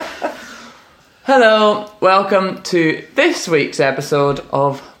Hello, welcome to this week's episode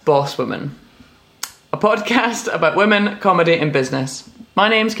of Boss Woman, a podcast about women, comedy and business. My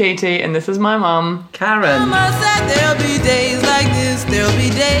name's Katie and this is my mum, Karen. Mama said there'll be days like this, there'll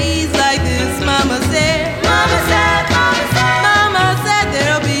be days like this. Mama said, Mama said, Mama said, Mama said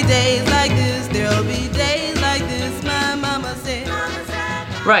there'll be days like this, there'll be days like this. My mama said, Mama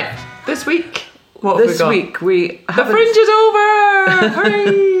said. Right, this week, what have we got? This week we The Fringe is over!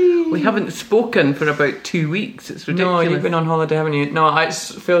 Hooray! We haven't spoken for about 2 weeks. It's ridiculous. No, you've been on holiday, haven't you? No, it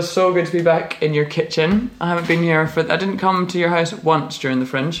feels so good to be back in your kitchen. I haven't been here I didn't come to your house once during the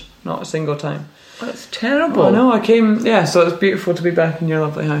Fringe. Not a single time. That's terrible. Oh no, I came, so it's beautiful to be back in your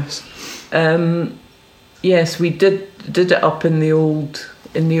lovely house. Yes, we did it up in the old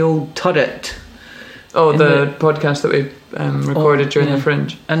turret. Oh, the podcast that we recorded during the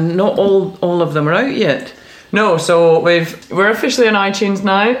Fringe. And not all of them are out yet. No, so we're officially on iTunes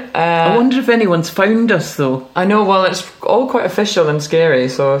now. I wonder if anyone's found us though. I know, well, it's all quite official and scary,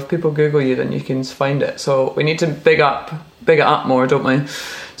 so if people Google you, then you can find it. So we need to big it up more, don't we?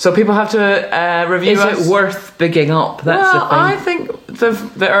 So people have to review us. Is it worth bigging up? That's the thing. I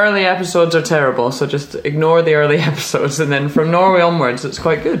think the early episodes are terrible, so just ignore the early episodes, and then from Norway onwards, it's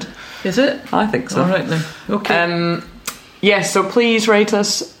quite good. Is it? I think so. All right then. Okay. Yes, so please rate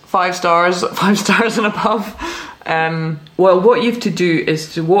us 5 stars and above. Well, what you have to do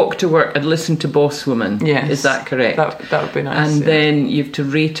is to walk to work and listen to Boss Woman. Yes. Is that correct? That would be nice. And then you have to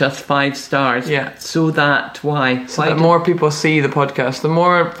rate us 5 stars. Yeah. So that why? So that more people see the podcast. The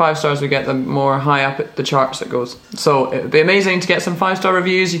more 5 stars we get, the more high up at the charts it goes. So it would be amazing to get some 5-star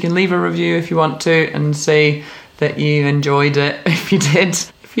reviews. You can leave a review if you want to and say that you enjoyed it. If you did.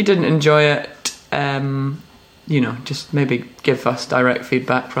 If you didn't enjoy it, just maybe give us direct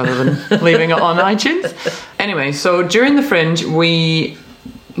feedback rather than leaving it on iTunes. Anyway, so during the Fringe, we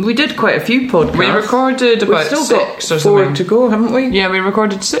did quite a few podcasts. We recorded about 6 or something. 4 to go, haven't we? Yeah, we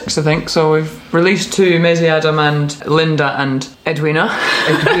recorded 6, I think. So we've released 2, Maisie Adam and Linda and Edwina.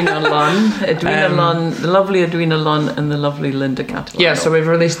 Edwina Lunn, the lovely Edwina Lunn and the lovely Linda Catalano. Yeah, so we've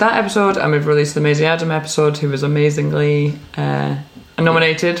released that episode and we've released the Maisie Adam episode, who was amazingly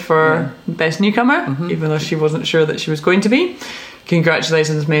nominated for Best Newcomer, even though she wasn't sure that she was going to be.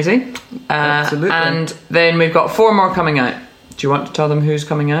 Congratulations, Maisie. Absolutely. And then we've got 4 more coming out. Do you want to tell them who's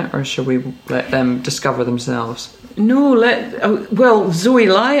coming out, or shall we let them discover themselves? No, Zoe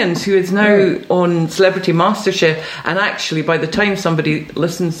Lyons, who is now on Celebrity MasterChef, and actually by the time somebody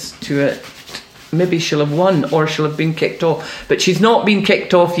listens to it, maybe she'll have won or she'll have been kicked off, but she's not been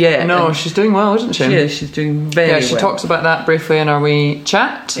kicked off yet. No, she's doing well, isn't she? She is, she's doing very well. Yeah, she talks about that briefly in our wee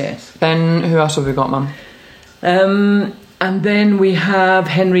chat. Yes. Then who else have we got, Mum? And then we have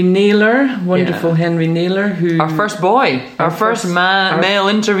Henry Naylor, wonderful Henry Naylor, who... Our first boy, our first male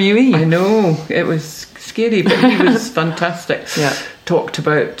interviewee. I know, it was scary, but he was fantastic. Yeah. Talked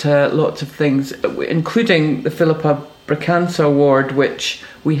about lots of things, including the Philippa Bracanza Award, which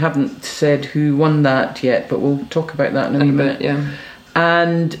we haven't said who won that yet, but we'll talk about that in a minute. Yeah.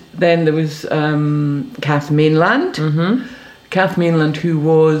 And then there was Kath Mainland. Mm-hmm. Kath Mainland, who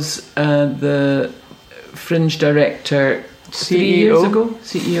was the Fringe director CEO 3 years ago.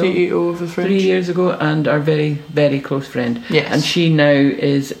 CEO of the Fringe. 3 years ago, and our very, very close friend. Yes. And she now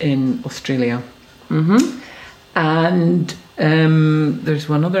is in Australia. Mm-hmm. And there's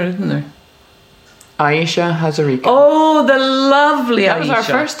one other, isn't there? Aisha Hazarika. Oh, the lovely Aisha. That was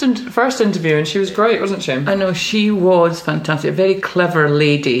our first interview, and she was great, wasn't she? I know, she was fantastic. A very clever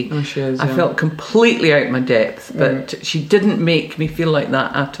lady. Oh, she is. I felt completely out of my depth, but she didn't make me feel like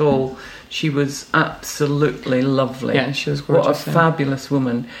that at all. She was absolutely lovely. Yeah, she was gorgeous. What a fabulous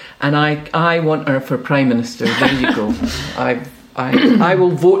woman. And I want her for Prime Minister. There you go. I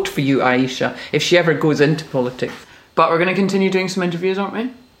will vote for you, Aisha, if she ever goes into politics. But we're going to continue doing some interviews, aren't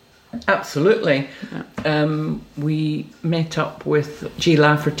we? Absolutely. Yeah. We met up with Jay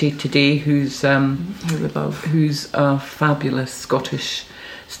Lafferty today, who's who's a fabulous Scottish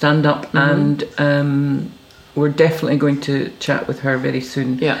stand-up, and we're definitely going to chat with her very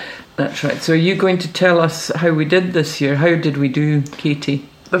soon. Yeah, that's right. So are you going to tell us how we did this year? How did we do, Katie?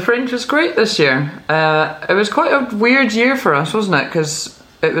 The Fringe was great this year. It was quite a weird year for us, wasn't it? Because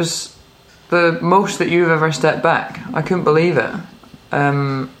it was the most that you've ever stepped back. I couldn't believe it.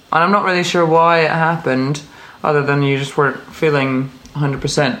 And I'm not really sure why it happened, other than you just weren't feeling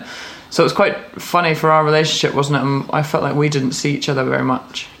 100%. So it was quite funny for our relationship, wasn't it? And I felt like we didn't see each other very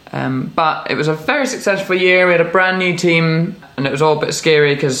much. But it was a very successful year. We had a brand new team, and it was all a bit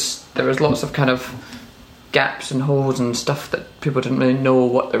scary because there was lots of kind of gaps and holes and stuff that people didn't really know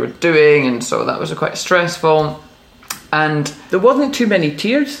what they were doing, and so that was quite stressful. And there wasn't too many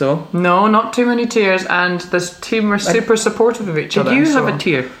tears, though. no, not too many tears, and this team were super supportive of each other. Did you have so- a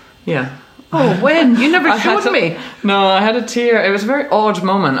tear? Yeah. Oh, when? You never I had showed me. No, I had a tear. It was a very odd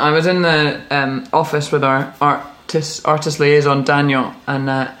moment. I was in the office with our artist liaison, Daniel,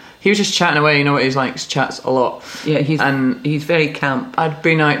 and he was just chatting away. You know what he's like, he chats a lot. Yeah, he's very camp. I'd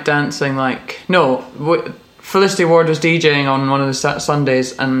been out dancing Felicity Ward was DJing on one of the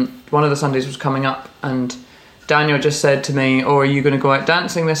Sundays, and one of the Sundays was coming up, and Daniel just said to me, "Oh, are you going to go out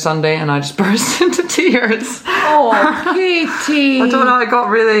dancing this Sunday?" And I just burst into tears. Oh, Katie. I don't know, I got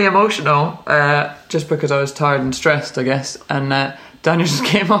really emotional just because I was tired and stressed, I guess. And Daniel just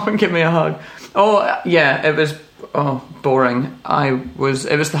came up and gave me a hug. Oh, yeah, it was boring. It was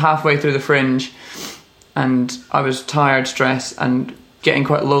the halfway through the Fringe, and I was tired, stressed, and getting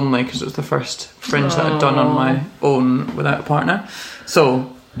quite lonely because it was the first Fringe that I'd done on my own without a partner.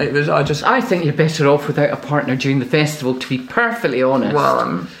 So it was. I think you're better off without a partner during the festival, to be perfectly honest.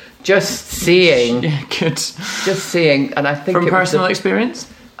 Well, just saying. Yeah, good. Just saying, and I think From personal experience?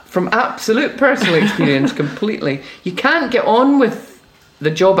 From absolute personal experience, completely. You can't get on with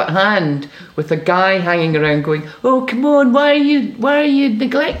the job at hand with a guy hanging around going, "Oh, come on, why are you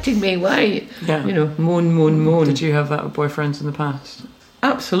neglecting me? Why?" Yeah. You know, moan. Did you have that with boyfriends in the past?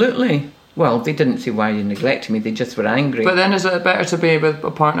 Absolutely. Well, they didn't say why you neglecting me. They just were angry. But then, is it better to be with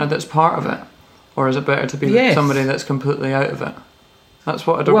a partner that's part of it, or is it better to be with somebody that's completely out of it? That's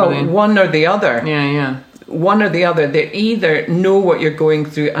what I don't really. Well, one or the other. Yeah. One or the other. They either know what you're going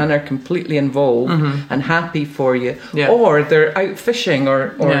through and are completely involved and happy for you, or they're out fishing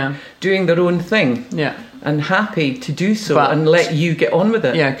or doing their own thing. Yeah. And happy to do so and let you get on with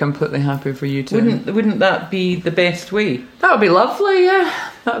it. Yeah, completely happy for you to. Wouldn't that be the best way? That would be lovely, yeah.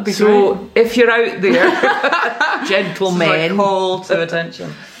 That would be great. So if you're out there, gentlemen, call to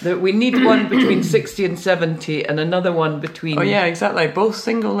attention. That we need one between 60 and 70 and another one between... Oh yeah, exactly. Both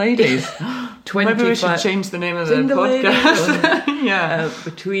single ladies. 25. Maybe we should change the name of the Single podcast. Yeah.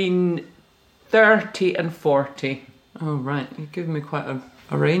 Between 30 and 40. Oh right, you've given me quite a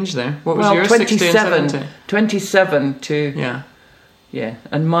range there. What was Well, yours? 27, 60 and 70? 27 to... Yeah. Yeah,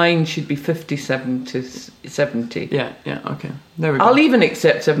 and mine should be 57 to 70. Yeah, okay. There we go. I'll even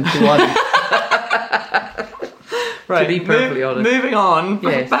accept 71. Right, to be perfectly honest. Moving on,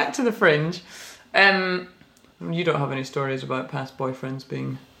 Yes. back to the Fringe. You don't have any stories about past boyfriends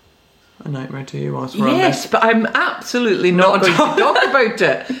being a nightmare to you whilst we're on Yes, this? but I'm absolutely not going to talk about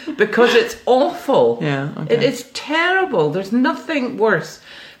it because it's awful. Yeah, okay. It is terrible. There's nothing worse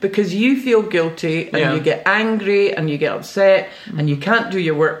because you feel guilty and you get angry and you get upset and you can't do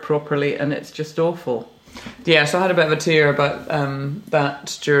your work properly and it's just awful. Yeah, so I had a bit of a tear about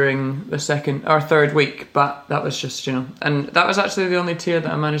that during the second or third week, but that was just, and that was actually the only tear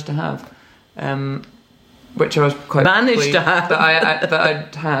that I managed to have, which I was quite pleased that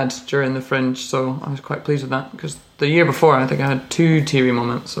I'd had during the Fringe, so I was quite pleased with that, because the year before I think I had 2 teary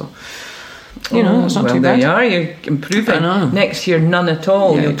moments, so that's not too bad. There you are, you're improving. I know. Next year, none at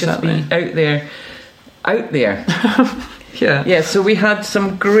all. Yeah, You'll exactly. just be out there. Yeah, so we had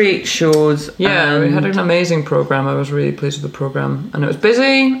some great shows. Yeah, we had an amazing programme. I was really pleased with the programme, and it was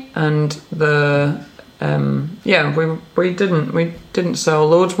busy. And we didn't sell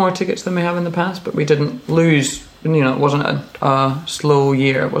loads more tickets than we have in the past, but we didn't lose. It wasn't a slow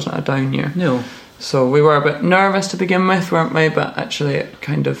year. It wasn't a down year. No. So we were a bit nervous to begin with, weren't we? But actually, it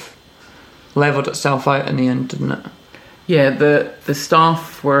kind of levelled itself out in the end, didn't it? Yeah, the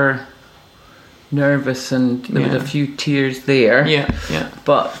staff were nervous and there was a few tears there. Yeah.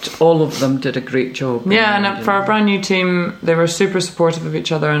 But all of them did a great job. Yeah, and for a brand new team, they were super supportive of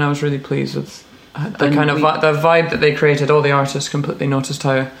each other, and I was really pleased with the the vibe that they created. All the artists completely noticed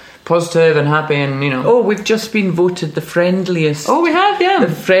how positive and happy, and Oh, we've just been voted the friendliest. Oh, we have, yeah.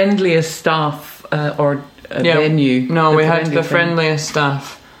 The friendliest staff venue. No, we had the friendliest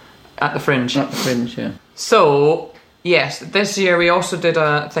staff at the Fringe. At the Fringe, yeah. So, yes, this year we also did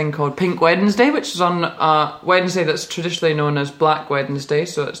a thing called Pink Wednesday, which is on Wednesday that's traditionally known as Black Wednesday.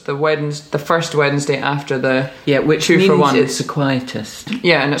 So it's the first Wednesday after the which 2 for 1. It's the quietest.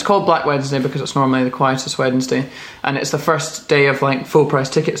 Yeah, and it's called Black Wednesday because it's normally the quietest Wednesday, and it's the first day of full price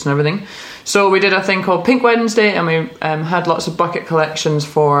tickets and everything. So we did a thing called Pink Wednesday, and we had lots of bucket collections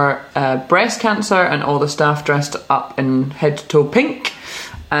for breast cancer, and all the staff dressed up in head to toe pink.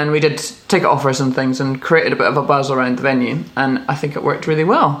 And we did ticket offers and things and created a bit of a buzz around the venue. And I think it worked really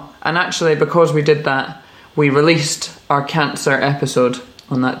well. And actually, because we did that, we released our cancer episode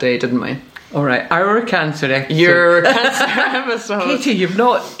on that day, didn't we? All right, our cancer episode. Your cancer episode. Katie, you've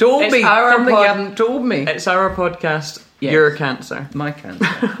not told me something you haven't told me. It's our podcast, Your Cancer. My cancer,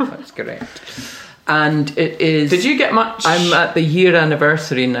 that's correct. And it is... Did you get much? I'm at the year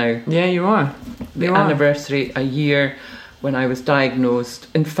anniversary now. Yeah, you are. The anniversary, a year when I was diagnosed.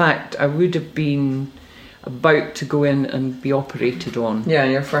 In fact, I would have been about to go in and be operated on. Yeah,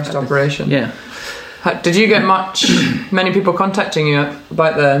 your first operation. Yeah. Did you get many people contacting you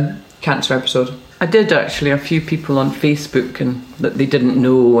about the cancer episode? I did actually, a few people on Facebook and that they didn't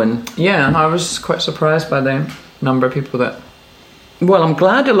know. And yeah, I was quite surprised by the number of people that... Well, I'm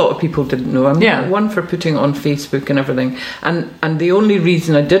glad a lot of people didn't know. I'm not one for putting it on Facebook and everything. And the only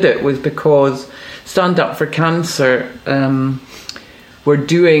reason I did it was because Stand Up for Cancer were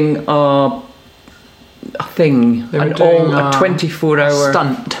doing a thing, a 24-hour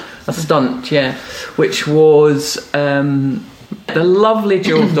stunt. A stunt, yeah, which was the lovely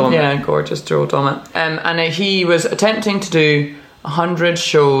Joel Dommett. Yeah, gorgeous Joel Dommett. And he was attempting to do 100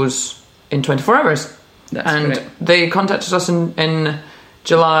 shows in 24 hours. That's great. They contacted us in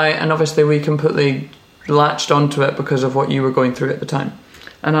July, and obviously we completely latched onto it because of what you were going through at the time.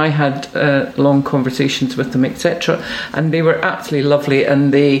 And I had long conversations with them, etc. And they were absolutely lovely,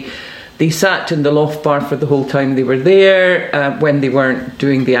 and they sat in the loft bar for the whole time they were there, when they weren't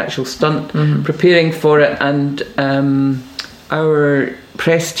doing the actual stunt, preparing for it. And our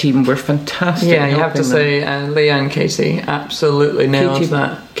press team were fantastic. Yeah, you have to say Leah and Katie absolutely nailed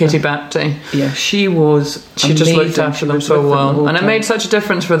that. Katie Bapty. Yeah, she was She amazing. just looked after them so well. And it time. made such a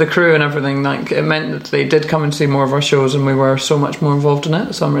difference for the crew and everything. Like, it meant that they did come and see more of our shows and we were so much more involved in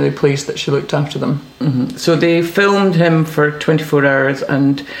it. So I'm really pleased that she looked after them. Mm-hmm. So they filmed him for 24 hours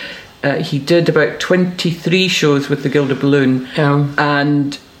and he did about 23 shows with the Gilded Balloon.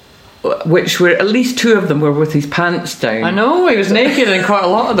 And... which were, at least 2 of them were with his pants down. I know, he was naked in quite a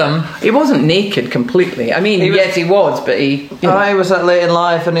lot of them. He wasn't naked completely. I mean, yes, he was, but he... I was at Late in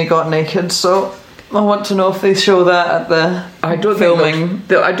Life and he got naked, so I want to know if they show that at the filming.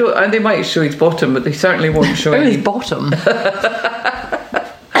 They might show his bottom, but they certainly won't show his bottom.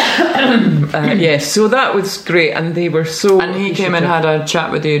 Yes, so that was great, and they were so... And he came and had a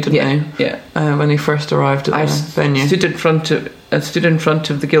chat with you, didn't he? Yeah. When he first arrived at the venue. I stood in front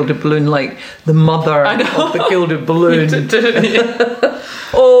of the Gilded Balloon like the mother of the Gilded Balloon.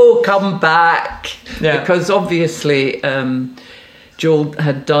 Oh, come back! Yeah. Because obviously Joel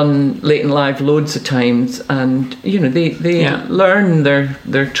had done Late and Live loads of times, and they learn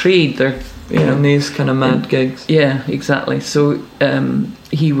their trade. In these kind of mad gigs. Yeah, exactly. So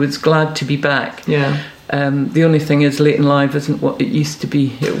he was glad to be back. Yeah. The only thing is, Late and Live isn't what it used to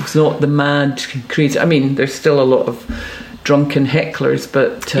be. It was not the mad, crazy... I mean, there's still a lot of drunken hecklers,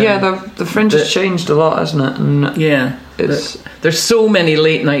 but... the fringe has changed a lot, hasn't it? And there's so many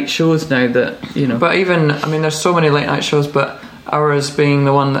late night shows now that, But even, I mean, there's so many late night shows, but ours being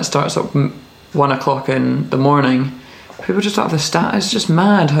the one that starts up 1 o'clock in the morning... People just don't have the stamina. It's just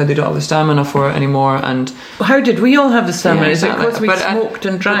mad how they don't have the stamina for it anymore. And how did we all have the stamina? Yeah, exactly. Is it because we smoked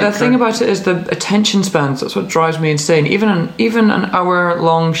and drank? But the thing about it is the attention spans. That's what drives me insane. Even an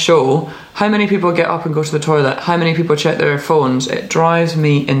hour-long show, how many people get up and go to the toilet? How many people check their phones? It drives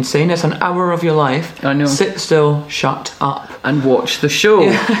me insane. It's an hour of your life. I know. Sit still, shut up, and watch the show.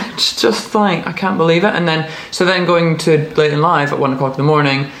 Yeah, it's just like, I can't believe it. And then going to Late and Live at 1 o'clock in the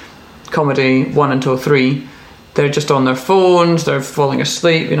morning, comedy 1 until 3. They're just on their phones, they're falling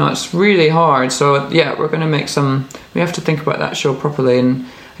asleep, it's really hard. So yeah, we're going to make we have to think about that show properly, and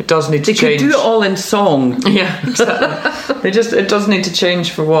it does need to change. They could do it all in song. Yeah, exactly. It does need to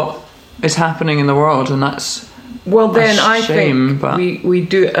change for what is happening in the world, and that's I shame, think we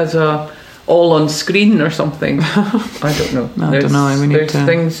do it as a all on screen or something. I don't know. I don't know. There's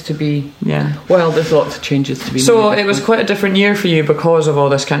things to be... Yeah. Well, there's lots of changes to be made. So it was quite a different year for you because of all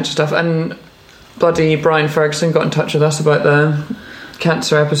this cancer stuff, and... Bloody Brian Ferguson got in touch with us about the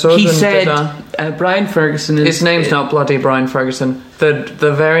cancer episode. He said Brian Ferguson is... His name's not bloody Brian Ferguson.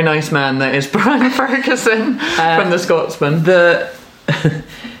 The very nice man that is Brian Ferguson from The Scotsman. The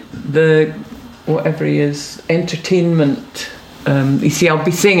whatever he is, entertainment... you see, I'll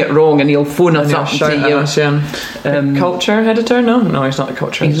be saying it wrong and he'll phone us up and say, culture editor? No, he's not a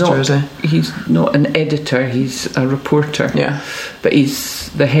culture editor, is he? He's not an editor, he's a reporter. Yeah. But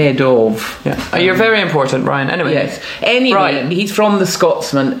he's the head of... Yeah. You're very important, Brian. Anyway. Brian. He's from The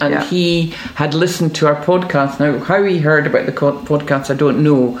Scotsman, and he had listened to our podcast. Now, how he heard about the podcast, I don't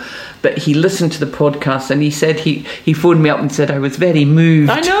know. But he listened to the podcast and he said he phoned me up and said, I was very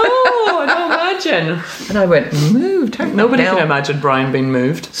moved. I know, I don't imagine. And I went, moved? Nobody can imagine Brian being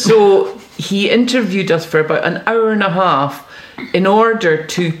moved. So he interviewed us for about an hour and a half, in order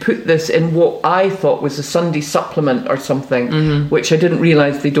to put this in what I thought was a Sunday supplement or something, which I didn't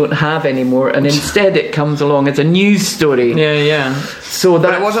realise they don't have anymore, and instead it comes along as a news story. Yeah. So But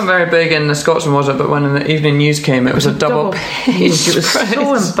that it wasn't very big in the Scotsman, was it? But when the evening news came, it was a double page. It was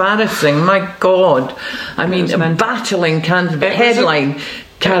so embarrassing. My God, I mean, was a meant- battling candidate It was headline: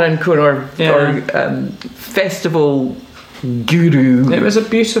 Karen Coon or festival guru. It was a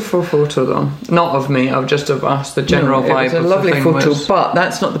beautiful photo, though. Not of me, of just of us. The general vibe. It was a of the lovely thing photo, was- but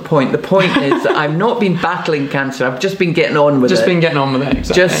that's not the point. The point is that I've not been battling cancer. I've just been getting on with Just it. been getting on with it.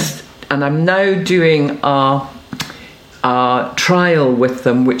 Exactly. And I'm now doing a trial with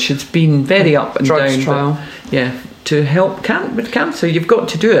them, which has been very up and drugs down. trial. But, yeah, to help with cancer, you've got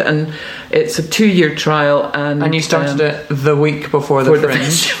to do it, and it's a 2-year trial. And you started it the week before the for the Fringe,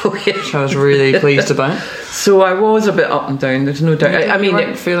 festival, yeah. which I was really pleased about. So I was a bit up and down. There's no doubt. I mean,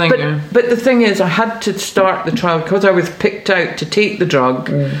 weren't feeling you. but the thing is, I had to start the trial because I was picked out to take the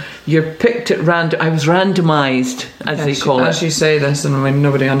drug. You're picked at random. I was randomised, as they call it. As you say this, and when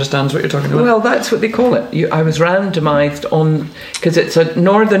nobody understands what you're talking about. Well, that's what they call it. I was randomised on, because it's a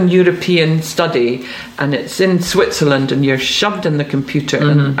Northern European study, and it's in Switzerland, and you're shoved in the computer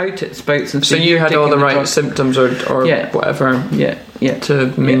and out it spouts. And so you you're had all taking the right drug. symptoms or Yeah. whatever Yeah. to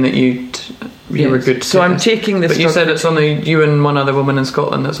mean that you were good. To So take I'm this. taking this. But you drug said for it's only you and one other woman in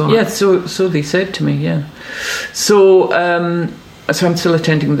Scotland that's on Yeah, it. so they said to me, yeah. So so I'm still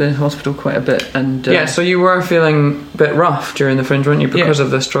attending the hospital quite a bit, and Yeah, so you were feeling a bit rough during the Fringe, weren't you, because Yeah.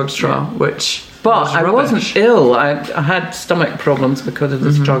 of this drugs trial, which but was I rubbish. wasn't ill. I had stomach problems because of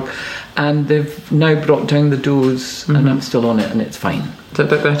this drug, and they've now brought down the dose, and I'm still on it, and it's fine. Is it a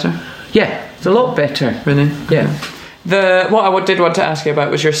bit better? Yeah, it's a lot better. Really? Yeah. What I did want to ask you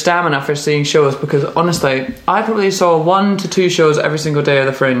about was your stamina for seeing shows, because honestly, I probably saw 1 to 2 shows every single day of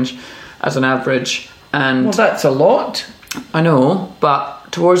the Fringe as an average, and Well, that's a lot. I know,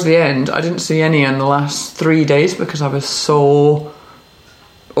 but towards the end, I didn't see any in the last 3 days because I was so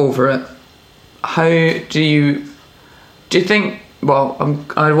over it. How do you think? Well,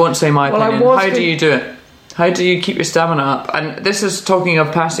 I won't say my Well, I opinion. was How do going- you do it? How do you keep your stamina up? And this is talking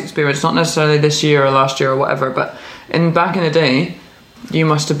of past experience, not necessarily this year or last year or whatever, but back in the day, you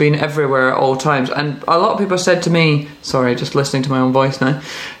must have been everywhere at all times. And a lot of people said to me, sorry, just listening to my own voice now,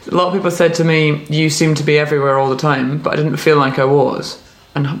 a lot of people said to me, you seem to be everywhere all the time, but I didn't feel like I was.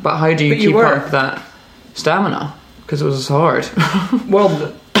 But how do you But you keep were. up that stamina? Because it was hard.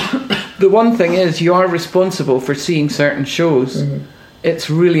 Well, the one thing is, you are responsible for seeing certain shows.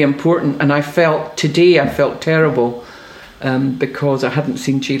 It's really important, and I felt terrible because I hadn't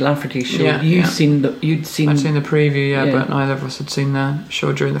seen G. Lafferty's show. Yeah, You'd yeah. seen I'd seen the preview, yeah, but neither of us had seen the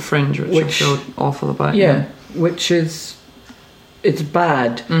show during the Fringe, which I feel awful about. Yeah, which is, it's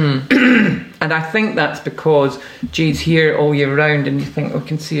bad. And I think that's because G's here all year round, and you think, we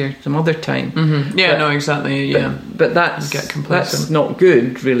can see her some other time. Yeah, But- no, exactly, yeah. But that's Get complacent. that's not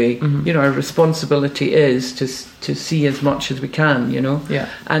good, really. You know, our responsibility is to see as much as we can. You know, Yeah.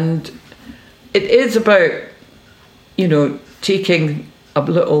 and it is about, you know, taking a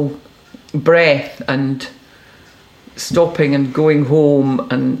little breath and stopping and going home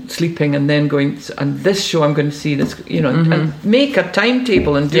and sleeping and then going, and this show I'm going to see this, you know, and make a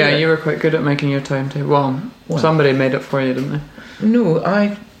timetable and do Yeah, it. you were quite good at making your timetable. Well, somebody made it for you, didn't they?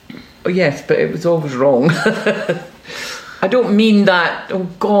 No, yes, but it was always wrong. I don't mean that, oh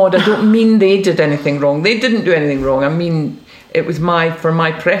God, I don't mean they did anything wrong. They didn't do anything wrong. I mean, it was for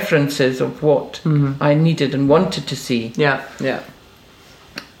my preferences of what I needed and wanted to see. Yeah, yeah.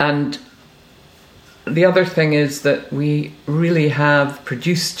 And the other thing is that we really have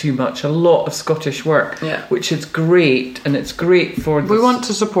produced too much, a lot of Scottish work, Yeah. which is great, and it's great for We want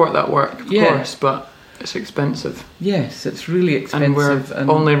to support that work, of Yeah. course, but it's expensive. Yes, it's really expensive. And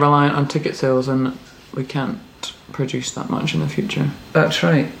we're only reliant on ticket sales, and we can't produce that much in the future. That's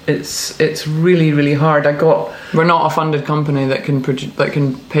right. It's really, really hard. We're not a funded company that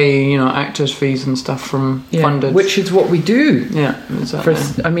can pay, you know, actors' fees and stuff from funded. which is what we do. Yeah, exactly.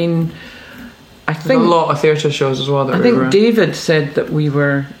 I mean, I There's think a lot of theatre shows as well. That I we think were, David said that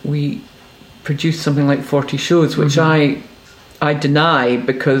we produced something like 40 shows, which I deny,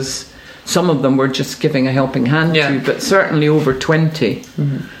 because some of them were just giving a helping hand Yeah. to, but certainly over 20.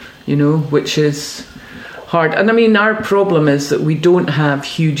 You know, which is hard. And I mean, our problem is that we don't have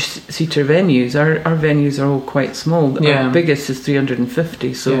huge theatre venues. Our venues are all quite small. Yeah. Our biggest is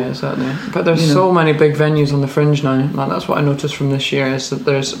 350. So yeah, exactly. But there's you know. so many big venues on the Fringe now. Like, that's what I noticed from this year, is that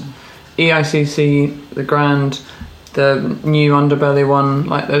there's EICC, the Grand, the new Underbelly one.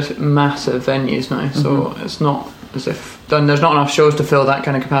 Like, there's massive venues now. So it's not as if there's not enough shows to fill that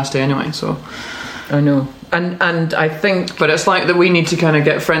kind of capacity anyway. So I know. And I think... But it's like that we need to kind of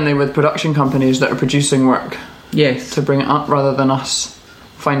get friendly with production companies that are producing work Yes. to bring it up rather than us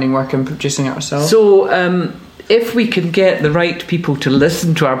finding work and producing it ourselves. So if we can get the right people to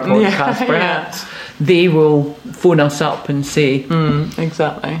listen to our podcast, Yeah, perhaps they will phone us up and say...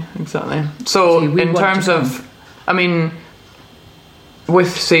 Exactly. So See, we in want terms to of, I mean,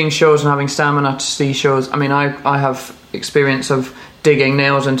 with seeing shows and having stamina to see shows, I mean, I have experience of digging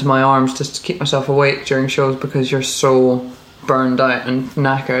nails into my arms just to keep myself awake during shows because you're so burned out and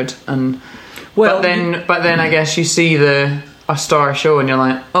knackered. And Well, but then I guess you see a star show and you're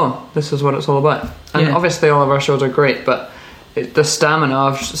like, oh, this is what it's all about. And Yeah. obviously all of our shows are great, but the stamina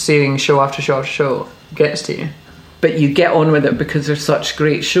of seeing show after show after show gets to you. But you get on with it because they're such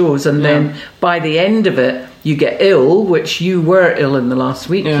great shows, and Yeah. then by the end of it you get ill, which you were ill in the last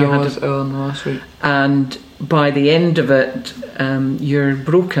week. Yeah, You I had was ill in the last week. and by the end of it you're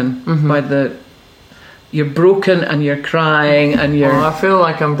broken. You're broken and you're crying and you're... Well, I feel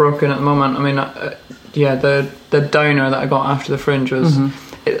like I'm broken at the moment. I mean, yeah, the downer that I got after the Fringe was...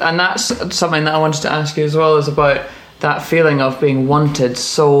 and that's something that I wanted to ask you as well, is about that feeling of being wanted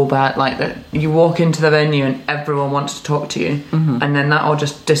so bad, like that you walk into the venue and everyone wants to talk to you, and then that all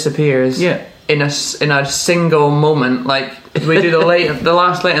just disappears Yeah. in a single moment. Like, we do the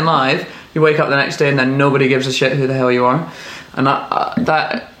last Late and Live, you wake up the next day and then nobody gives a shit who the hell you are. And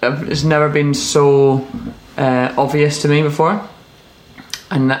that has never been so obvious to me before.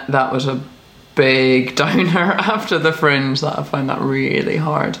 And that was a big downer after the Fringe, that I found that really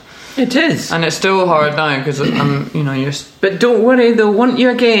hard. It is. And it's still hard now because I'm, But don't worry, they'll want you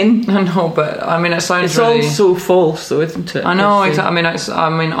again. I know, but I mean, it sounds It's really... all so false though, isn't it? I know, It's, exactly. I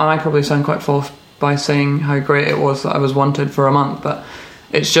mean, I probably sound quite false by saying how great it was that I was wanted for a month, but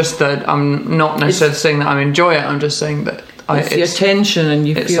it's just that I'm not necessarily saying that I enjoy it. I'm just saying that it's the attention, and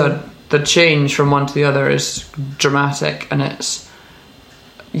you feel... the change from one to the other is dramatic, and it's...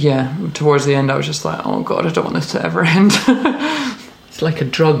 Yeah, towards the end I was just like, oh God, I don't want this to ever end. It's like a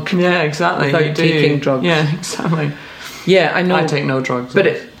drug. Yeah, exactly. Without You do. taking drugs. Yeah, exactly. Yeah, I know. I take no drugs. But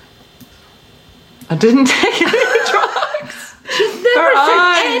I didn't take any drugs. She's never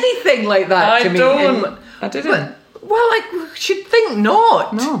said anything like that to me. I didn't. Well, I should think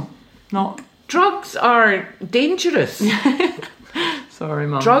not. No, not. Drugs are dangerous. Sorry,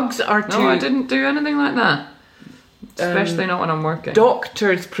 Mum. Drugs are No, I didn't do anything like that. Especially not when I'm working.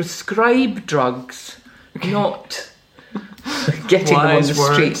 Doctors prescribe drugs, not getting Wise them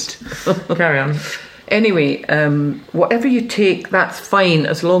on the words. street. Carry on. Anyway, whatever you take, that's fine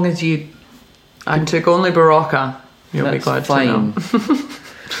as long as you... I took only Barocca. You'll be That's glad fine. to know.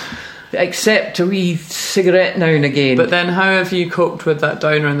 Except a wee cigarette now and again. But then how have you coped with that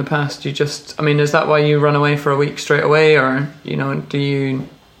downer in the past? Is that why you run away for a week straight away, or, do you...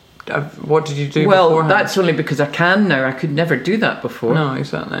 What did you do beforehand? That's only because I can now. I could never do that before. No,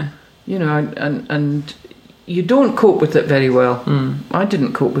 exactly. And you don't cope with it very well. I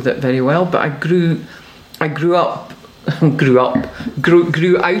didn't cope with it very well, but I grew out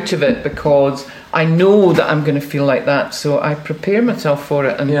of it because I know that I'm going to feel like that, so I prepare myself for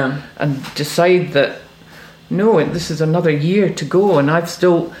it and decide that no, this is another year to go, and I'm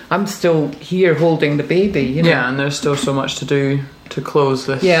still here holding the baby. Yeah, and there's still so much to do to close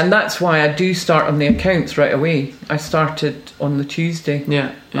this. Yeah, and that's why I do start on the accounts right away. I started on the Tuesday.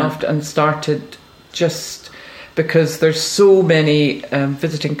 Yeah. And started just because there's so many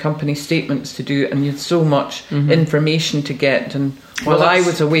visiting company statements to do, and you have so much information to get. And while I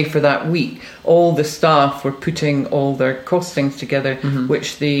was away for that week, all the staff were putting all their costings together,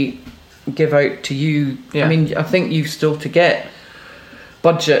 which they give out to you. Yeah. I mean, I think you've still to get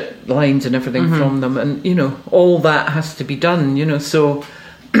budget lines and everything from them, and all that has to be done, so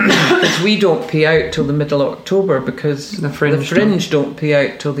because we don't pay out till the middle of October, because The Fringe don't pay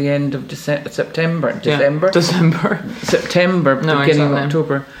out till the end of September, December. beginning of exactly.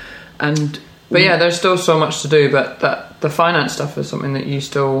 October. And But yeah, there's still so much to do, but the finance stuff is something that you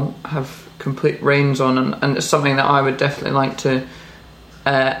still have complete reins on, and it's something that I would definitely like to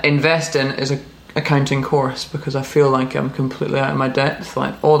invest in is a accounting course, because I feel like I'm completely out of my depth.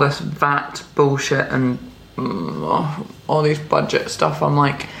 Like all this VAT bullshit and all these budget stuff, I'm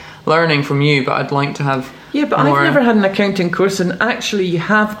like learning from you, but I'd like to have but more... I've never had an accounting course, and actually you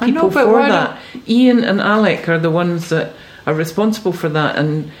have people but for why that. Ian and Alec are the ones that are responsible for that,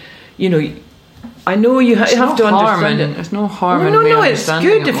 and I know you have to understand it. There's no harm in No, me it's understanding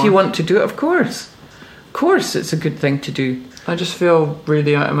good it if more. you want to do it, of course. Of course, it's a good thing to do. I just feel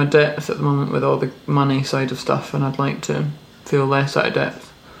really out of my depth at the moment with all the money side of stuff, and I'd like to feel less out of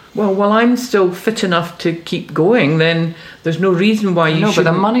depth. Well, while I'm still fit enough to keep going, then there's no reason why you No, should.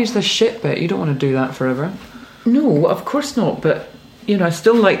 but the money's the shit bit. You don't want to do that forever. No, of course not. But I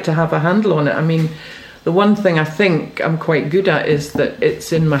still like to have a handle on it. I mean, the one thing I think I'm quite good at is that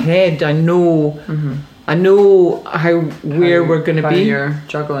it's in my head. I know where we're going to be. You're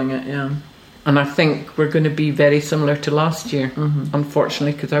juggling it, yeah. And I think we're going to be very similar to last year, Mm-hmm.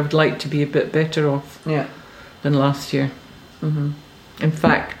 unfortunately, because I would like to be a bit better off Yeah. than last year. Mm-hmm. In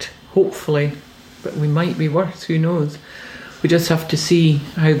fact, hopefully, but we might be worse, who knows. We just have to see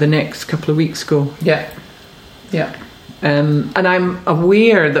how the next couple of weeks go. Yeah. Yeah. And I'm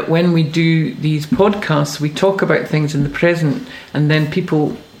aware that when we do these podcasts, we talk about things in the present and then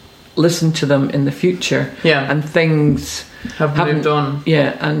people listen to them in the future. Yeah. And things Have moved on.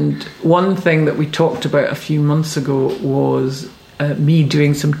 Yeah, and one thing that we talked about a few months ago was me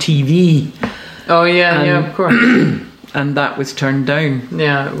doing some TV. Oh, yeah, of course. And that was turned down.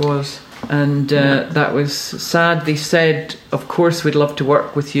 Yeah, it was. And that was sad. They said, of course, we'd love to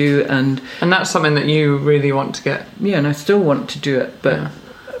work with you. And that's something that you really want to get. yeah, and I still want to do it, but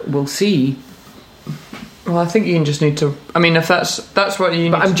we'll see. Well, I think you just need to. I mean, if that's what you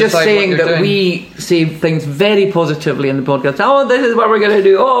need But to I'm just decide saying what that you're doing. we say things very positively in the podcast. Oh, this is what we're going to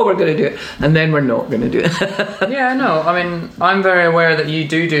do. Oh, we're going to do it. And then we're not going to do it. Yeah, no. I mean, I'm very aware that you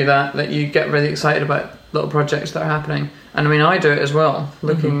do that. That you get really excited about little projects that are happening, and I mean, I do it as well.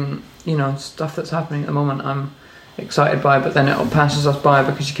 Looking, stuff that's happening at the moment, I'm excited by, but then it passes us by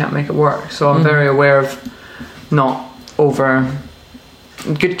because you can't make it work. So I'm very aware of not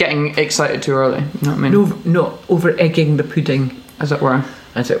getting excited too early. You know what I mean? No, not over egging the pudding, As it were.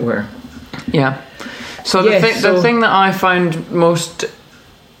 as it were. Yeah. So Yes, the thing that I found most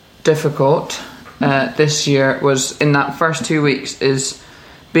difficult this year was in that first 2 weeks is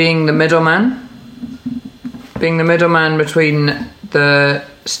being the middleman. Being the middleman between the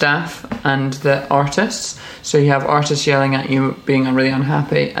staff and the artists. So you have artists yelling at you, being really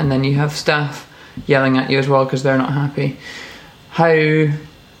unhappy, and then you have staff yelling at you as well because they're not happy. How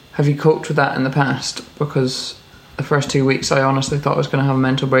have you coped with that in the past? Because the first 2 weeks I honestly thought I was going to have a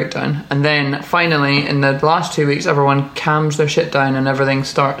mental breakdown, and then finally in the last 2 weeks everyone calms their shit down and everything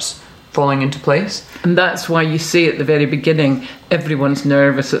starts falling into place. And that's why you say at the very beginning, everyone's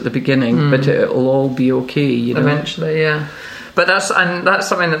nervous at the beginning, but it'll all be okay, Eventually, yeah. But that's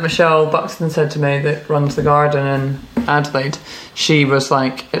something that Michelle Buxton said to me, that runs the garden in Adelaide. She was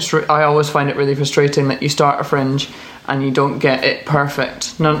like, I always find it really frustrating that you start a Fringe and you don't get it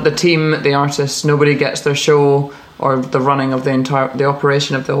perfect. None, the team, the artists, nobody gets their show or the running of the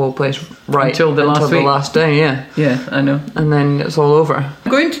operation of the whole place right Until the last day, yeah. Yeah, I know. And then it's all over.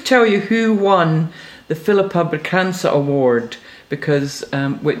 I'm going to tell you who won the Philippa Bercanza Award, because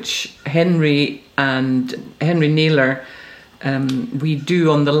which Henry Naylor we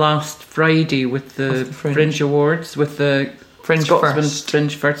do on the last Friday with the Fringe Awards, with the Fringe Scotsman First.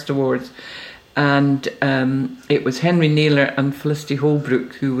 Fringe First Awards. And it was Henry Naylor and Felicity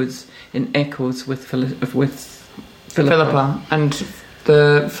Holbrook who was in Echoes with Philippa. And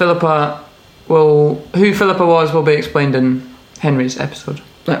the Philippa who Philippa was will be explained in Henry's episode.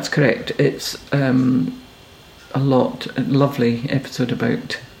 That's correct. It's a lovely episode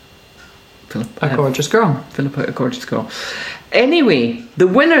about Philippa. A gorgeous girl. Philippa, a gorgeous girl. Anyway, the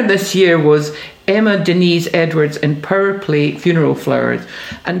winner this year was Emma Denise Edwards in Power Play Funeral Flowers,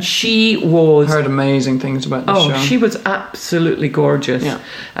 and she was... Heard amazing things about this show. she was absolutely gorgeous. Yeah.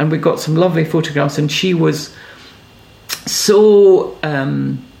 And we got some lovely photographs, and she was so...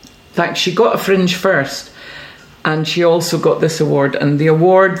 in fact, she got a Fringe first, and she also got this award, and the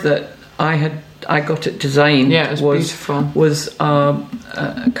award that I got it designed. Yeah, it was beautiful. Was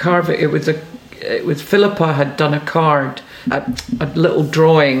a carving. It was Philippa had done a card, a little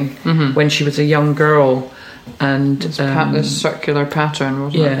drawing when she was a young girl, and this circular pattern,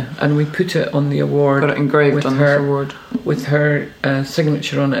 wasn't it? Yeah, and we put it on the award. Got it engraved with on her this award with her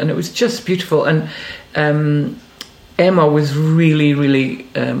signature on it, and it was just beautiful. And Emma was really, really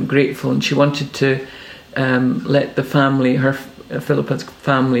grateful, and she wanted to let the family, Philippa's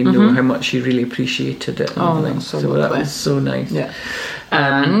family, know how much she really appreciated it. And that's so that lovely. was so nice. Yeah.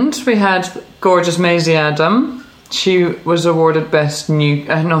 And we had gorgeous Maisie Adam. She was awarded best new.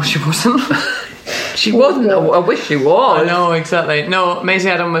 No, she wasn't. She wasn't. I wish she was. I know, exactly. No, Maisie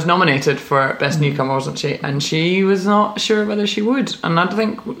Adam was nominated for best newcomer, wasn't she? And she was not sure whether she would. And I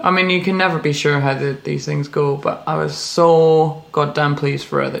think, you can never be sure how these things go. But I was so goddamn pleased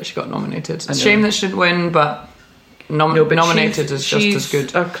for her that she got nominated. It's a shame that she didn't win, but. Nominated is just as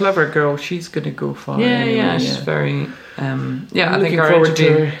good. She's a clever girl. She's going to go far. Yeah, anyway, yeah, she's very. I think our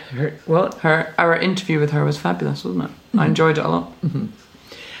interview. our interview with her was fabulous, wasn't it? I enjoyed it a lot.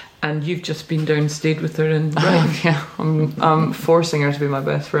 And you've just been down and stayed with her and Yeah, I'm forcing her to be my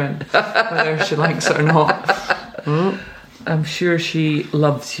best friend, whether she likes it or not. I'm sure she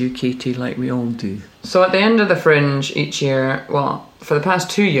loves you, Katie, like we all do. So at the end of the Fringe each year, well, for the past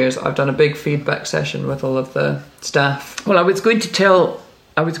 2 years, I've done a big feedback session with all of the staff. Well, I was going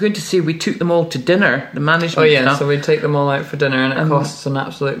to say we took them all to dinner, the management Oh yeah, staff. so we take them all out for dinner, and it costs an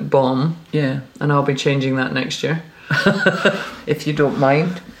absolute bomb. Yeah. And I'll be changing that next year. If you don't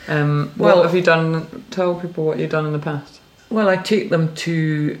mind. What have you done? Tell people what you've done in the past. Well, I take them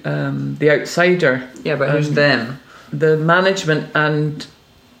to The Outsider. Yeah, but who's them? The management and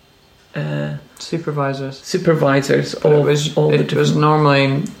Supervisors. supervisors. But it was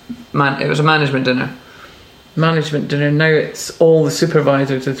normally it was a management dinner. Management dinner. Now it's all the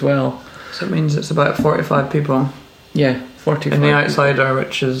supervisors as well. So it means it's about 45 people. Yeah, 45. In The Outsider,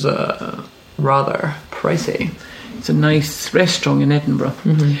 which is rather pricey. It's a nice restaurant in Edinburgh.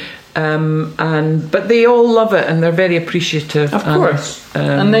 Mm-hmm. But they all love it and they're very appreciative. Of course.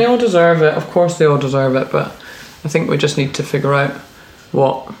 And they all deserve it. Of course they all deserve it, but I think we just need to figure out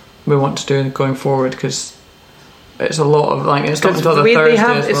what we want to do going forward, because it's a lot of it's not until the Thursday as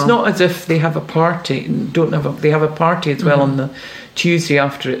well. It's not as if they have a party. They have a party as well on the Tuesday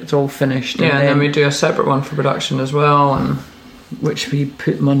after it's all finished. Yeah, and then we do a separate one for production as well, and which we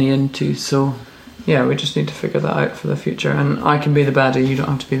put money into. So yeah, we just need to figure that out for the future. And I can be the baddie. You don't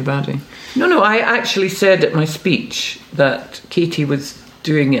have to be the baddie. No. I actually said at my speech that Katie was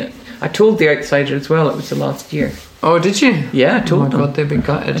doing it. I told The Outsider as well. It was the last year. Oh, did you? Yeah, I told them. Oh my God, they'd be I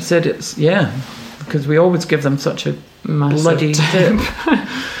gutted. said because we always give them such a Massive bloody tip.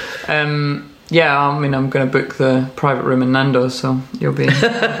 Yeah, I mean, I'm going to book the private room in Nando's, so you'll be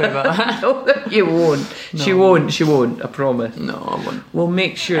happy about that. No, you won't. No. She won't. I promise. No, I won't. We'll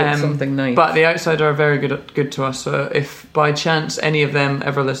make sure it's something nice. But The Outsider are very good to us, so if by chance any of them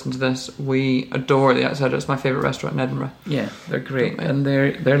ever listen to this, we adore The Outsider. It's my favourite restaurant in Edinburgh. Yeah, they're great, and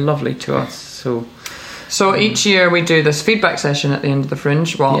they're lovely to us. So each year we do this feedback session at the end of the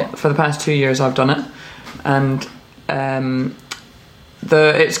Fringe. Well, for the past 2 years I've done it, and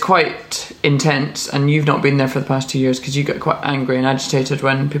it's quite intense, and you've not been there for the past 2 years because you get quite angry and agitated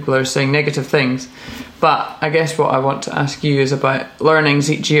when people are saying negative things. But I guess what I want to ask you is about learnings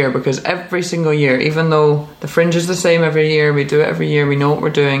each year, because every single year, even though the Fringe is the same every year, we do it every year, we know what we're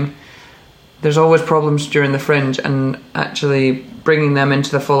doing, there's always problems during the Fringe, and actually bringing them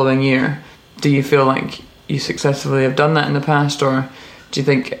into the following year. Do you feel like you successfully have done that in the past, or do you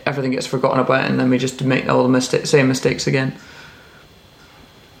think everything gets forgotten about and then we just make all the same mistakes again?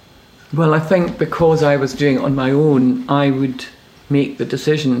 Well, I think because I was doing it on my own, I would make the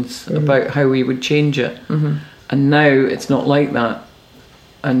decisions about how we would change it. And now it's not like that.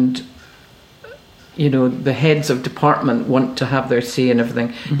 And, the heads of department want to have their say in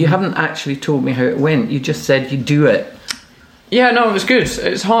everything. You haven't actually told me how it went. You just said you do it. Yeah, no, it was good.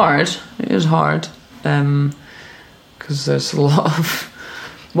 It's hard. It is hard. Because there's a lot of...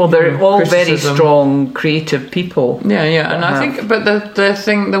 Well, they're all very criticism. Strong, creative people. Yeah, and I think, but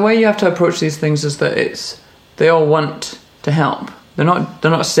the way you have to approach these things is that they all want to help. They're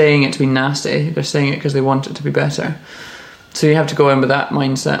not saying it to be nasty. They're saying it because they want it to be better. So you have to go in with that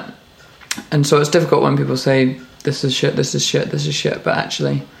mindset. And so it's difficult when people say this is shit, this is shit, this is shit, but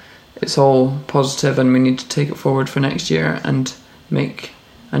actually it's all positive, and we need to take it forward for next year and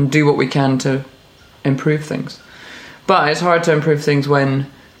do what we can to improve things. But it's hard to improve things when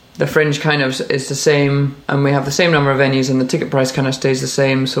the Fringe kind of is the same, and we have the same number of venues, and the ticket price kind of stays the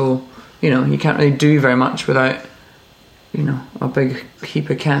same. So, you can't really do very much without, a big heap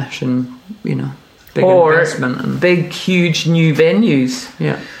of cash and, big investment. And big, huge new venues.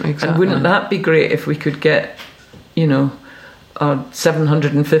 Yeah, exactly. And wouldn't that be great if we could get, a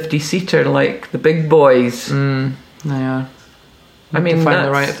 750-seater like the big boys? Yeah. I mean, to find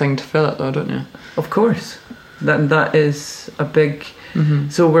the right thing to fill it, though, don't you? Of course. That is a big...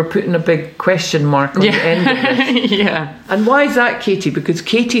 So we're putting a big question mark on the end of this. Yeah. And why is that, Katie? Because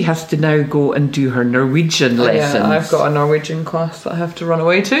Katie has to now go and do her Norwegian lessons. Yeah, I've got a Norwegian class that I have to run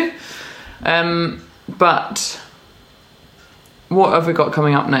away to. But what have we got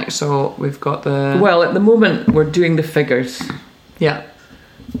coming up next? So we've got the... Well, at the moment, we're doing the figures. Yeah.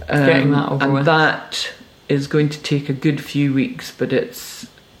 Getting that over and with. That is going to take a good few weeks, but it's,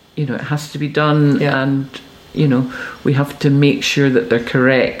 it has to be done, and... we have to make sure that they're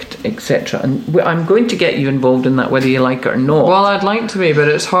correct, etc. And I'm going to get you involved in that, whether you like it or not. Well, I'd like to be, but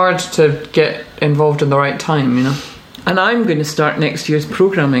it's hard to get involved in the right time, And I'm going to start next year's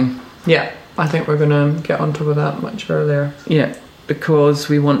programming. Yeah, I think we're going to get on top of that much earlier. Yeah, because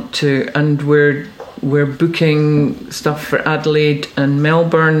we want to, and we're booking stuff for Adelaide and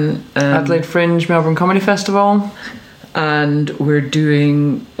Melbourne. Adelaide Fringe, Melbourne Comedy Festival. And we're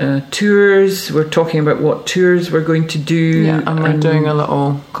doing tours. We're talking about what tours we're going to do. Yeah, and we're doing a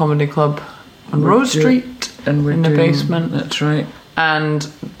little comedy club on Rose Street, and we're in the basement. That's right. And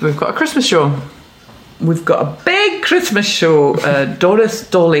we've got a Christmas show. We've got a big Christmas show, Doris,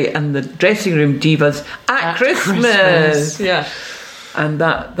 Dolly and the Dressing Room Divas at Christmas. Yeah. And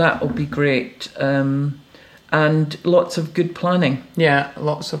that will be great. And lots of good planning. Yeah,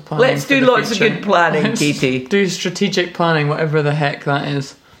 lots of planning. Let's do lots of good planning, Katie. Do strategic planning, whatever the heck that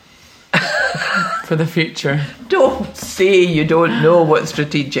is. For the future. Don't say you don't know what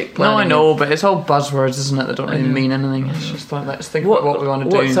strategic planning No, I know, but it's all buzzwords, isn't it? That don't really mean anything. It's just like, let's think about what we want to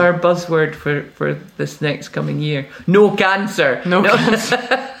do. What's our buzzword for this next coming year? No cancer. No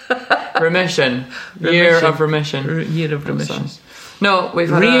cancer. Remission. Year of remission. Year of remission. No, we've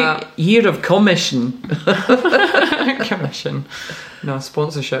had year of commission. Commission. No,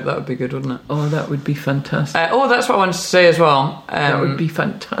 sponsorship, that would be good, wouldn't it? Oh, that would be fantastic. That's what I wanted to say as well. That would be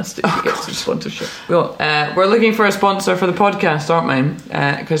fantastic to get some sponsorship. Well, we're looking for a sponsor for the podcast, aren't we?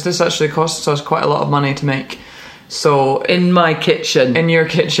 Because this actually costs us quite a lot of money to make. So in my kitchen. In your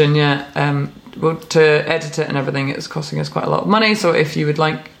kitchen, yeah. To edit it and everything, it's costing us quite a lot of money. So if you would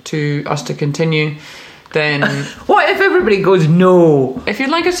like us to continue, then what if everybody goes no? If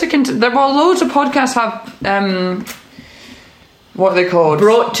you'd like us to continue, well, loads of podcasts have what are they called?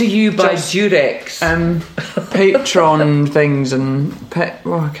 Brought to you by Durex. Patreon things and I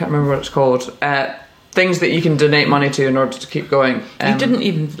can't remember what it's called. Things that you can donate money to in order to keep going. You didn't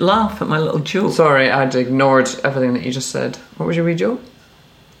even laugh at my little joke. Sorry, I'd ignored everything that you just said. What was your wee joke?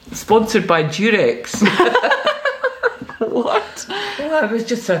 Sponsored by Durex. What? Well, it was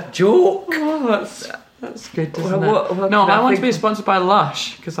just a joke. Oh, that's good, isn't it? What I want to be sponsored by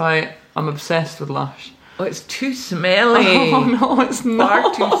Lush because I'm obsessed with Lush. Oh, it's too smelly. Oh no, it's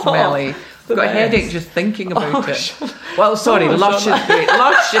not. Far too smelly. I've got a headache just thinking about it. Well, sorry, Oh, Lush is great.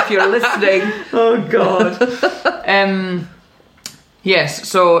 Lush, if you're listening. Oh God. Yes,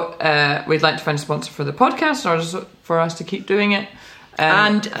 so we'd like to find a sponsor for the podcast in order for us to keep doing it.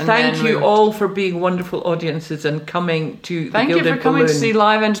 And thank you all for being wonderful audiences and coming to the Gilded Balloon. Thank you for coming to see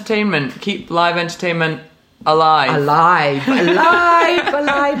live entertainment. Keep live entertainment alive. Alive.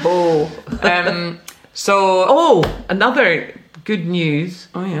 Another good news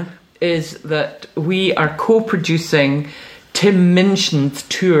is that we are co-producing Tim Minchin's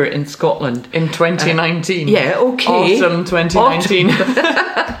tour in Scotland. In 2019. Yeah, okay. Autumn 2019.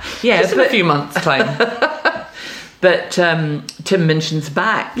 Yeah, just in a few months' time. But Tim Minchin's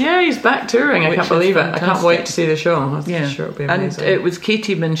back. Yeah, he's back touring. I can't believe it. I can't wait to see the show. I'm sure it'll be amazing. And it was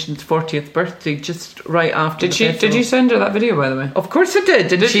Katie Minchin's 40th birthday just right after the festival. Did you send her that video, by the way? Of course I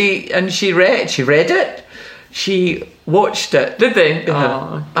did. And she read it. She watched it. Did they?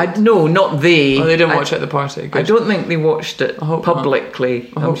 Oh. No, not they. Oh, they didn't watch it at the party. Good. I don't think they watched it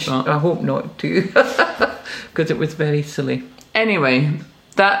publicly. I hope not too. Because it was very silly. Anyway,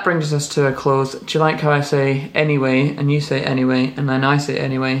 that brings us to a close. Do you like how I say anyway and you say anyway and then I say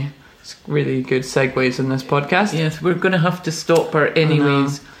anyway? It's really good segues in this podcast. Yes, we're going to have to stop our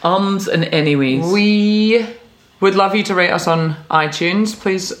anyways. And anyways. We would love you to rate us on iTunes.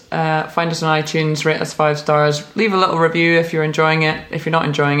 Please find us on iTunes, rate us 5 stars, leave a little review if you're enjoying it. If you're not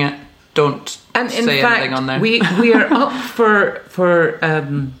enjoying it, don't say anything on there. We are up for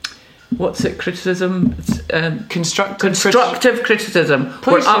what's it? Criticism? Constructive criticism.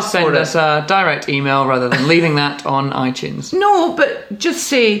 Please just send us a direct email rather than leaving that on iTunes. No, but just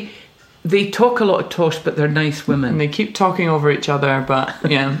say they talk a lot of tosh, but they're nice women. And they keep talking over each other, but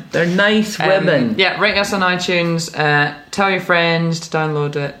yeah. They're nice women. Yeah, rate us on iTunes. Tell your friends to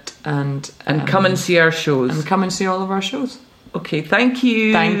download it and come and see our shows. And come and see all of our shows. Okay, thank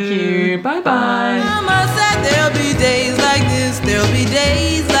you. Thank you. Bye-bye. Mama said there'll be